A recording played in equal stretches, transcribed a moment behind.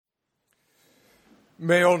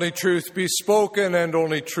May only truth be spoken and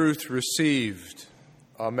only truth received.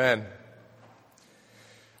 Amen.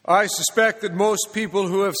 I suspect that most people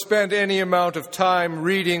who have spent any amount of time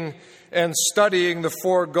reading and studying the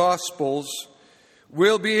four Gospels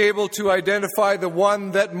will be able to identify the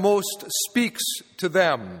one that most speaks to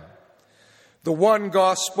them, the one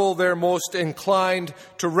Gospel they're most inclined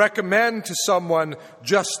to recommend to someone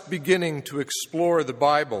just beginning to explore the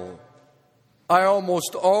Bible. I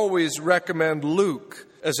almost always recommend Luke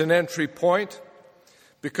as an entry point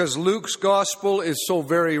because Luke's gospel is so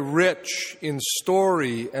very rich in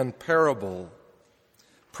story and parable.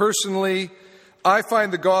 Personally, I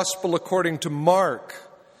find the gospel according to Mark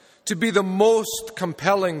to be the most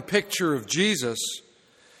compelling picture of Jesus,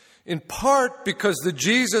 in part because the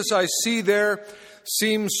Jesus I see there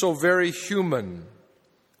seems so very human.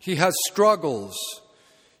 He has struggles.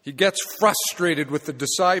 He gets frustrated with the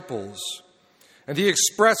disciples. And he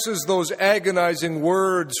expresses those agonizing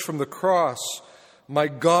words from the cross, my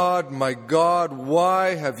God,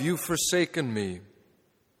 why have you forsaken me?"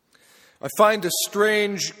 I find a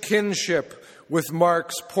strange kinship with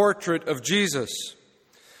Mark's portrait of Jesus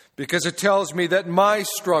because it tells me that my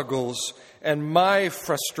struggles and my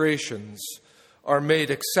frustrations are made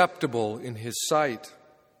acceptable in his sight.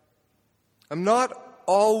 I'm not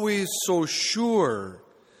always so sure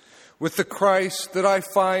with the Christ that I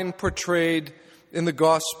find portrayed in the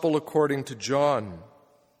Gospel according to John.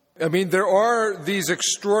 There are these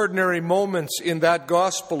extraordinary moments in that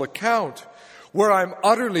Gospel account where I'm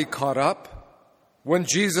utterly caught up. When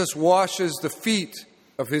Jesus washes the feet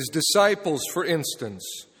of his disciples, for instance,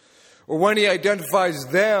 or when he identifies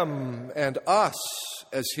them and us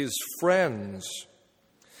as his friends.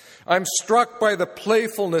 I'm struck by the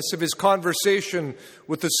playfulness of his conversation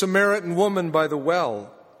with the Samaritan woman by the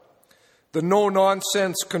well, the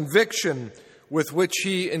no-nonsense conviction with which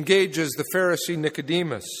he engages the Pharisee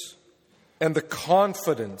Nicodemus, and the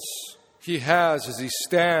confidence he has as he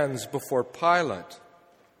stands before Pilate.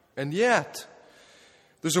 And yet,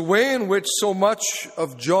 there's a way in which so much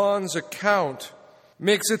of John's account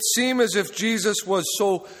makes it seem as if Jesus was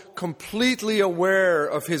so completely aware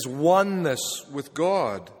of his oneness with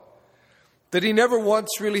God that he never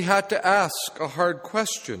once really had to ask a hard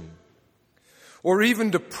question, or even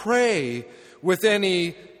to pray with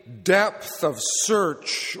any depth of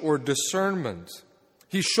search or discernment.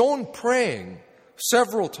 He's shown praying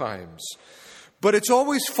several times, but it's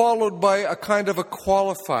always followed by a kind of a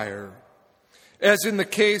qualifier, as in the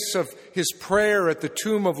case of his prayer at the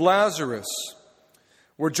tomb of Lazarus,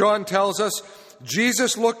 where John tells us,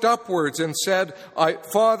 Jesus looked upwards and said,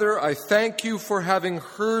 Father, I thank you for having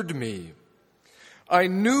heard me. I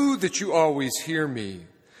knew that you always hear me,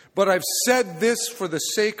 but I've said this for the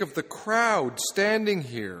sake of the crowd standing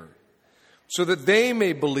here, so that they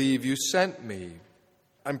may believe you sent me.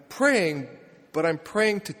 I'm praying, but I'm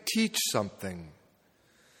praying to teach something.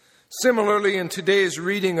 Similarly, in today's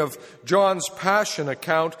reading of John's Passion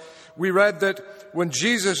account, we read that when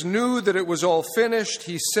Jesus knew that it was all finished,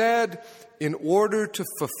 he said, in order to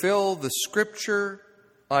fulfill the Scripture,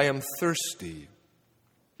 I am thirsty.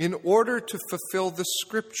 In order to fulfill the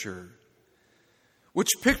Scripture,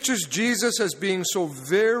 which pictures Jesus as being so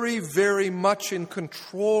very, very much in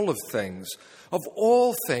control of things, of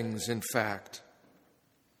all things, in fact.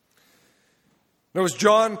 Now, as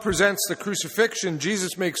John presents the crucifixion,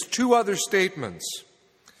 Jesus makes two other statements.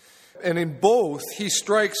 And in both, he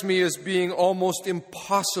strikes me as being almost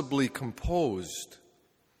impossibly composed.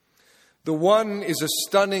 The one is a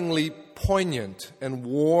stunningly poignant and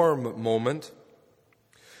warm moment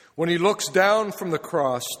when he looks down from the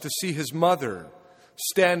cross to see his mother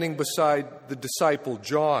standing beside the disciple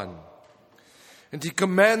John. And he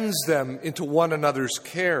commends them into one another's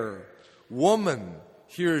care. Woman,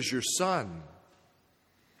 here's your son.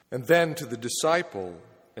 And then to the disciple,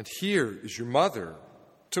 and here is your mother.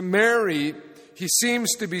 To Mary, he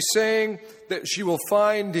seems to be saying that she will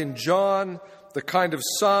find in John the kind of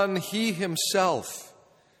son he himself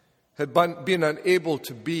had been unable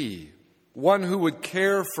to be, one who would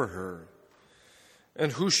care for her,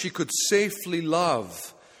 and who she could safely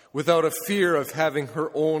love without a fear of having her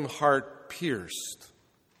own heart pierced.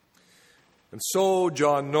 And so,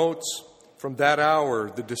 John notes, from that hour,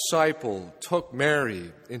 the disciple took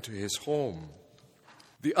Mary into his home.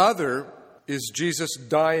 The other is Jesus'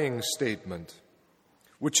 dying statement,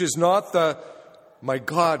 which is not the, my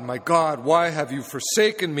God, why have you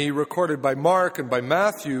forsaken me, recorded by Mark and by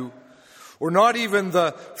Matthew, or not even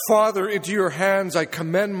the, Father, into your hands I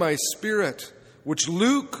commend my spirit, which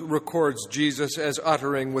Luke records Jesus as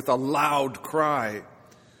uttering with a loud cry,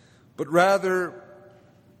 but rather,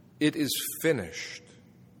 it is finished.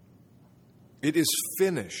 It is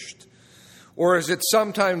finished. Or as it's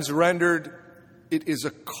sometimes rendered, it is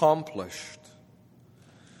accomplished.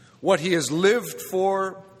 What he has lived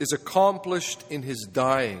for is accomplished in his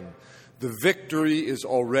dying. The victory is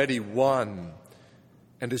already won.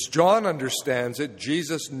 And as John understands it,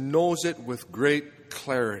 Jesus knows it with great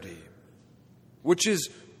clarity, which is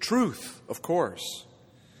truth, of course.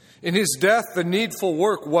 In his death, the needful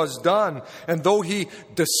work was done, and though he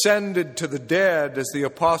descended to the dead, as the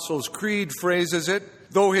Apostles' Creed phrases it,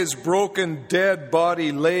 though his broken, dead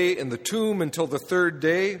body lay in the tomb until the third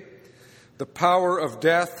day, the power of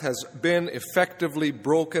death has been effectively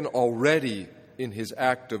broken already in his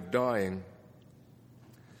act of dying.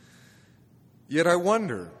 Yet I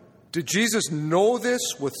wonder, did Jesus know this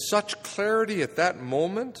with such clarity at that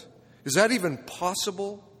moment? Is that even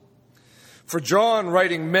possible? For John,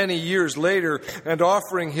 writing many years later and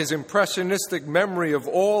offering his impressionistic memory of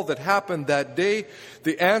all that happened that day,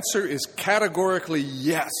 the answer is categorically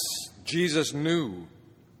yes, Jesus knew.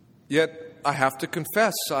 Yet I have to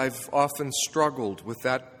confess, I've often struggled with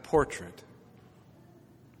that portrait.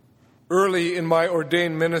 Early in my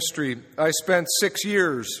ordained ministry, I spent 6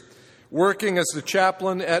 years working as the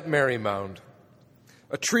chaplain at Marymount,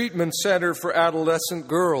 a treatment center for adolescent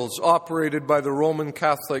girls operated by the Roman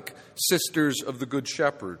Catholic Sisters of the Good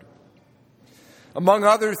Shepherd. Among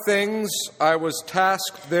other things, I was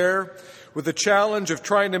tasked there with the challenge of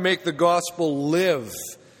trying to make the gospel live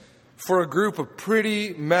for a group of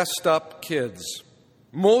pretty messed up kids,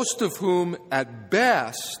 most of whom, at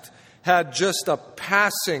best, had just a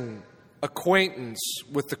passing acquaintance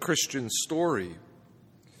with the Christian story.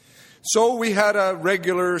 So we had a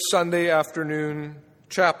regular Sunday afternoon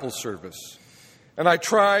chapel service, and I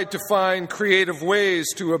tried to find creative ways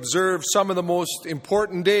to observe some of the most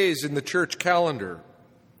important days in the church calendar.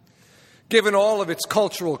 Given all of its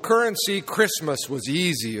cultural currency, Christmas was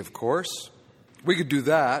easy, of course. We could do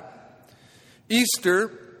that. Easter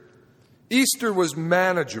was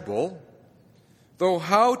manageable, though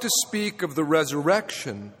how to speak of the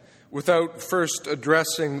resurrection without first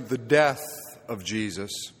addressing the death of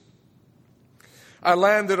Jesus? I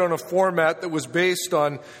landed on a format that was based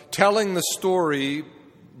on telling the story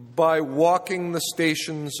by walking the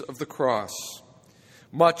stations of the cross,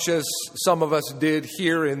 much as some of us did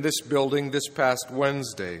here in this building this past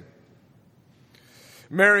Wednesday.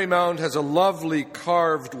 Marymount has a lovely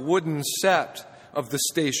carved wooden set of the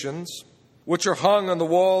stations, which are hung on the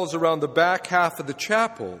walls around the back half of the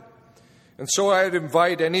chapel. And so I'd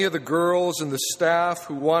invite any of the girls and the staff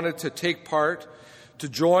who wanted to take part to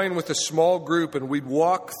join with a small group, and we'd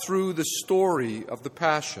walk through the story of the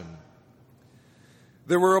Passion.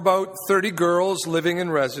 There were about 30 girls living in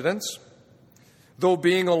residence. Though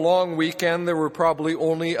being a long weekend, there were probably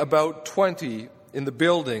only about 20 in the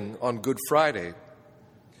building on Good Friday.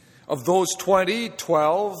 Of those 20,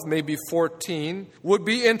 12, maybe 14 would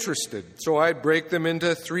be interested, so I'd break them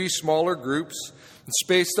into 3 smaller groups and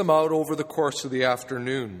space them out over the course of the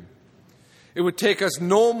afternoon. It would take us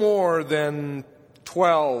no more than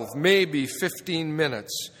 12, maybe 15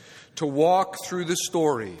 minutes to walk through the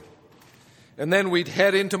story. And then we'd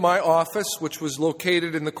head into my office, which was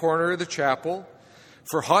located in the corner of the chapel,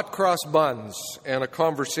 for hot cross buns and a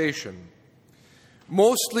conversation.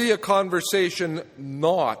 Mostly a conversation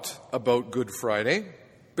not about Good Friday,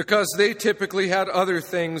 because they typically had other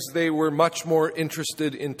things they were much more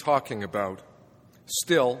interested in talking about.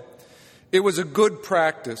 Still, it was a good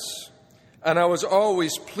practice, and I was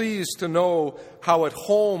always pleased to know how at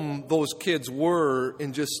home those kids were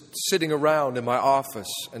in just sitting around in my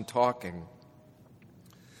office and talking.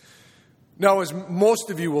 Now, as most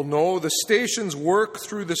of you will know, the stations work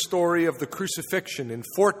through the story of the crucifixion in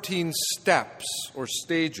 14 steps or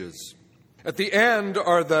stages. At the end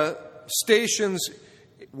are the stations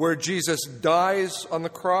where Jesus dies on the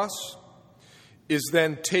cross, is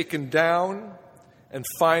then taken down, and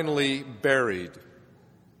finally buried.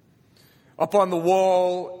 Up on the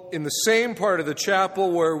wall in the same part of the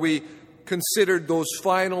chapel where we considered those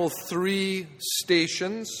final 3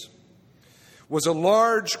 stations was a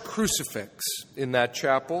large crucifix in that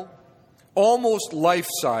chapel, almost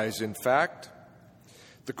life-size, in fact.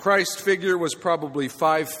 The Christ figure was probably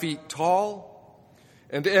 5 feet tall,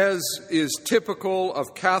 and as is typical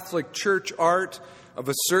of Catholic church art of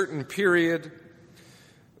a certain period,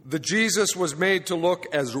 the Jesus was made to look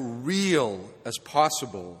as real as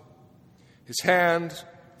possible. His hand,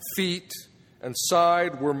 feet, and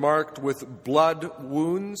side were marked with blood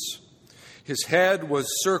wounds. His head was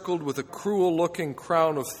circled with a cruel-looking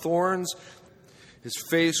crown of thorns. His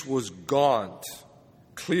face was gaunt,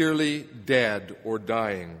 clearly dead or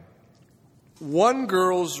dying. One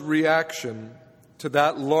girl's reaction to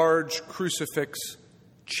that large crucifix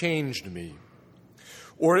changed me,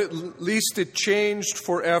 or at least it changed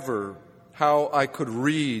forever how I could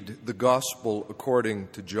read the Gospel according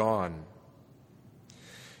to John.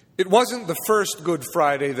 It wasn't the first Good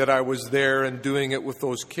Friday that I was there and doing it with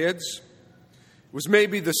those kids. It was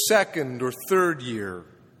maybe the second or third year.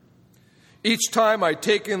 Each time I'd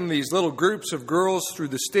taken these little groups of girls through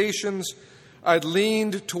the stations, I'd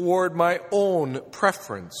leaned toward my own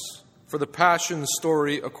preference for the Passion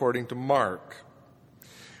story according to Mark.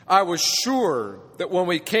 I was sure that when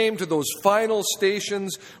we came to those final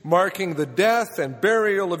stations marking the death and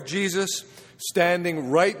burial of Jesus, standing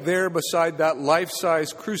right there beside that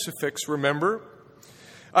life-size crucifix, remember?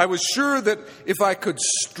 I was sure that if I could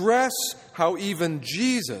stress how even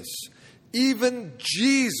Jesus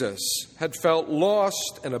had felt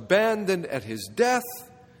lost and abandoned at his death,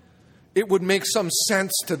 it would make some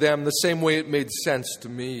sense to them the same way it made sense to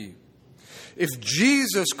me. If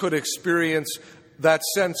Jesus could experience that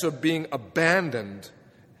sense of being abandoned,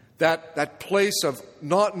 that place of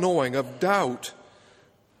not knowing, of doubt,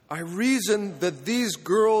 I reasoned that these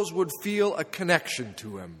girls would feel a connection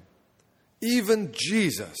to him, even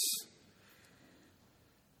Jesus.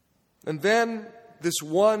 And then this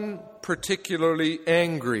one particularly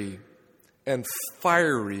angry and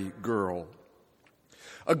fiery girl,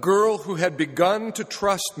 a girl who had begun to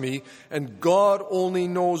trust me, and God only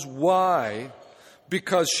knows why,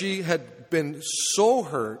 because she had been so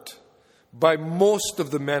hurt by most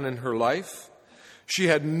of the men in her life. She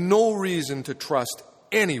had no reason to trust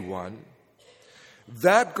anyone.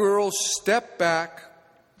 That girl stepped back,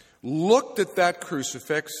 looked at that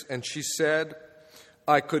crucifix, and she said,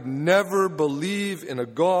 "I could never believe in a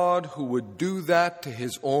God who would do that to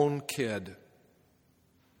his own kid."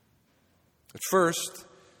 At first,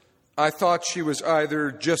 I thought she was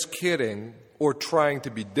either just kidding or trying to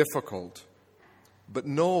be difficult. But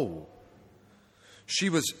no, she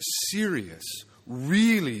was serious,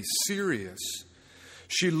 really serious.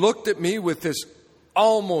 She looked at me with this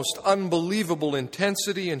almost unbelievable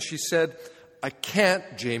intensity, and she said, "I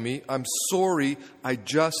can't, Jamie. I'm sorry. I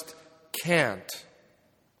just can't."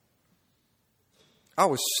 I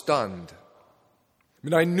was stunned.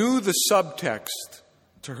 I knew the subtext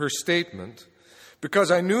to her statement because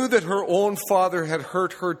I knew that her own father had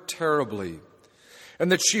hurt her terribly,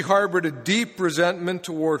 and that she harbored a deep resentment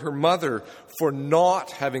toward her mother for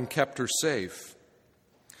not having kept her safe.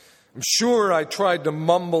 I'm sure I tried to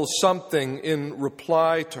mumble something in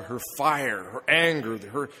reply to her fire, her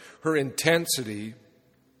anger, her intensity.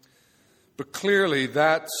 But clearly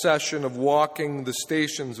that session of walking the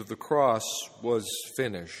stations of the cross was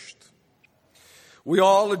finished. We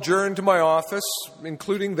all adjourned to my office,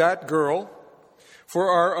 including that girl, for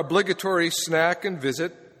our obligatory snack and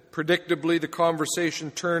visit. Predictably, the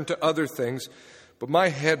conversation turned to other things, but my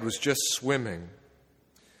head was just swimming.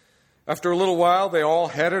 After a little while, they all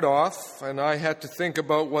headed off, and I had to think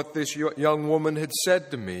about what this young woman had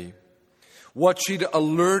said to me, what she'd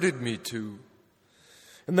alerted me to.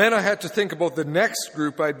 And then I had to think about the next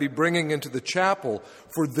group I'd be bringing into the chapel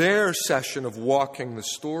for their session of walking the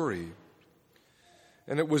story.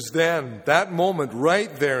 And it was then, that moment,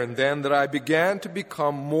 right there and then, that I began to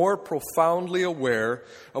become more profoundly aware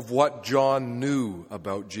of what John knew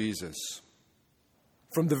about Jesus.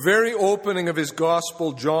 From the very opening of his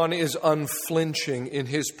gospel, John is unflinching in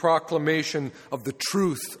his proclamation of the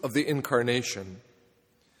truth of the incarnation.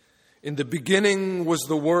 In the beginning was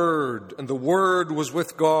the Word, and the Word was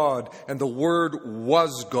with God, and the Word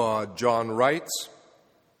was God, John writes.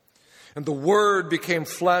 And the Word became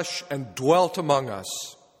flesh and dwelt among us.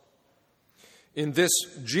 In this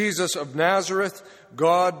Jesus of Nazareth,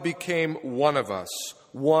 God became one of us,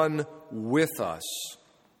 one with us.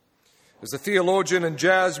 As the theologian and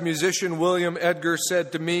jazz musician William Edgar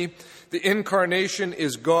said to me, the incarnation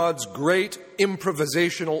is God's great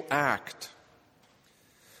improvisational act.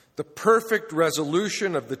 The perfect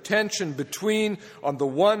resolution of the tension between, on the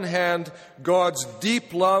one hand, God's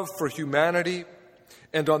deep love for humanity,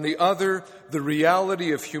 and on the other, the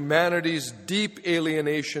reality of humanity's deep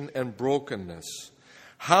alienation and brokenness.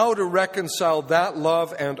 How to reconcile that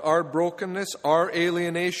love and our brokenness, our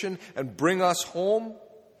alienation, and bring us home?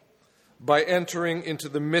 By entering into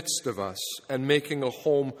the midst of us and making a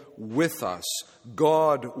home with us,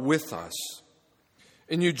 God with us.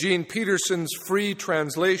 In Eugene Peterson's free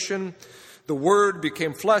translation, the Word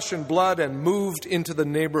became flesh and blood and moved into the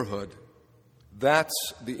neighborhood. That's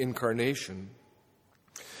the incarnation.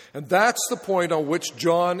 And that's the point on which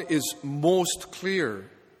John is most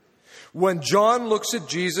clear. When John looks at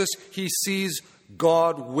Jesus, he sees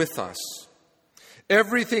God with us.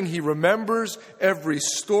 Everything he remembers, every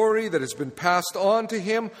story that has been passed on to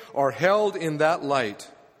him are held in that light.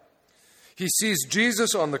 He sees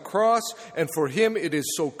Jesus on the cross, and for him it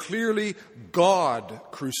is so clearly God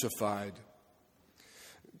crucified.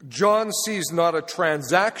 John sees not a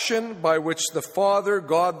transaction by which the Father,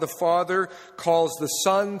 God the Father, calls the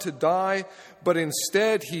Son to die, but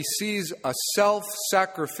instead he sees a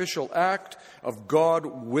self-sacrificial act of God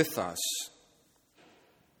with us.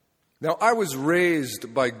 Now, I was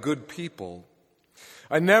raised by good people.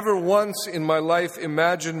 I never once in my life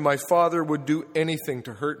imagined my father would do anything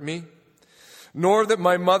to hurt me, nor that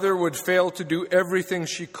my mother would fail to do everything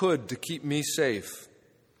she could to keep me safe.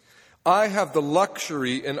 I have the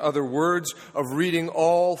luxury, in other words, of reading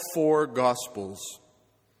all 4 Gospels.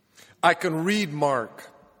 I can read Mark,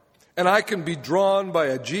 and I can be drawn by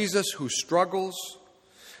a Jesus who struggles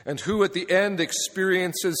and who at the end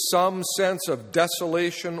experiences some sense of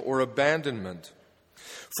desolation or abandonment.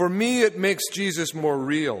 For me, it makes Jesus more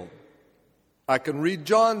real. I can read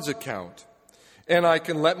John's account, and I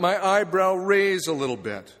can let my eyebrow raise a little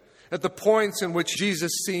bit at the points in which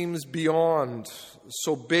Jesus seems beyond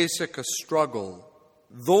so basic a struggle.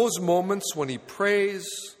 Those moments when he prays,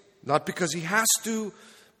 not because he has to,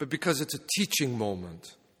 but because it's a teaching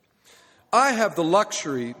moment. I have the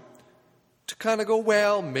luxury to kind of go,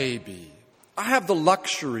 well, maybe. I have the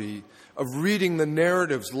luxury of reading the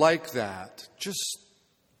narratives like that, just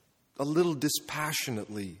a little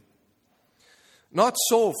dispassionately. Not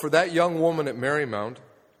so for that young woman at Marymount.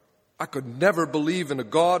 I could never believe in a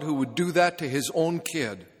God who would do that to his own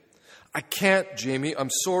kid. I can't, Jamie. I'm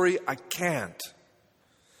sorry, I can't.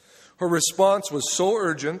 Her response was so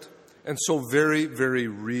urgent and so very, very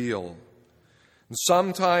real. And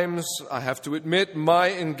sometimes, I have to admit,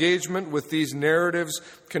 my engagement with these narratives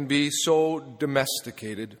can be so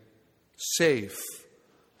domesticated, safe,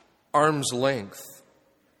 arm's length.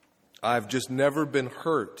 I've just never been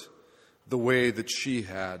hurt the way that she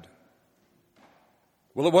had.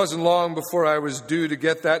 Well, it wasn't long before I was due to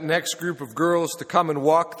get that next group of girls to come and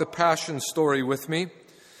walk the Passion story with me.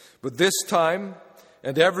 But this time,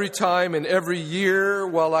 and every time and every year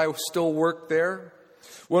while I still worked there,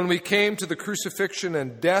 when we came to the crucifixion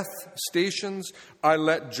and death stations, I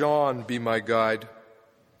let John be my guide.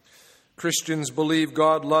 Christians believe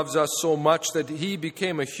God loves us so much that he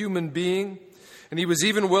became a human being, and he was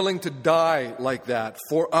even willing to die like that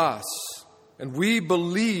for us. And we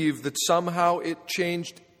believe that somehow it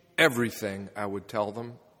changed everything, I would tell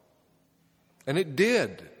them. And it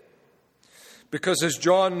did. Because as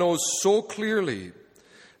John knows so clearly,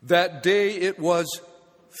 that day it was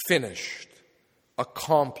finished,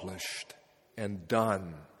 accomplished, and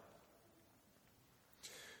done.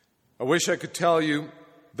 I wish I could tell you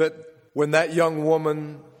that when that young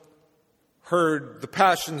woman heard the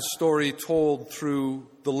Passion story told through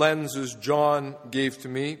the lenses John gave to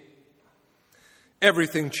me,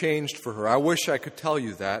 everything changed for her. I wish I could tell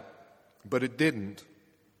you that, but it didn't.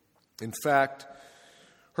 In fact,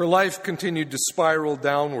 her life continued to spiral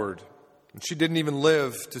downward, and she didn't even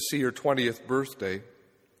live to see her 20th birthday.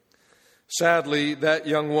 Sadly, that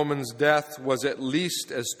young woman's death was at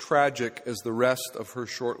least as tragic as the rest of her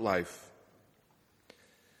short life.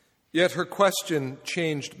 Yet her question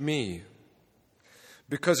changed me,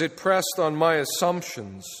 because it pressed on my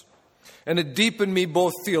assumptions, and it deepened me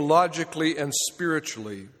both theologically and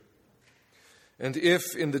spiritually. And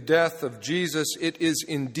if in the death of Jesus it is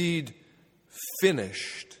indeed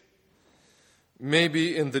finished,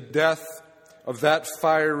 maybe in the death of that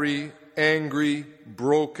fiery, angry,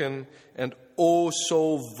 broken, and oh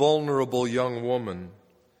so vulnerable young woman,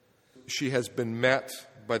 she has been met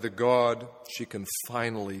by the God she can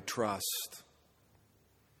finally trust.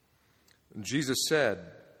 And Jesus said,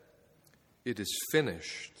 "It is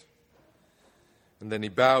finished." And then he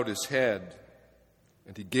bowed his head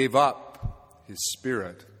and he gave up his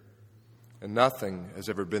spirit. And nothing has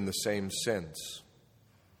ever been the same since.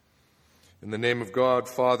 In the name of God,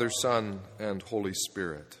 Father, Son, and Holy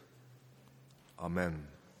Spirit. Amen.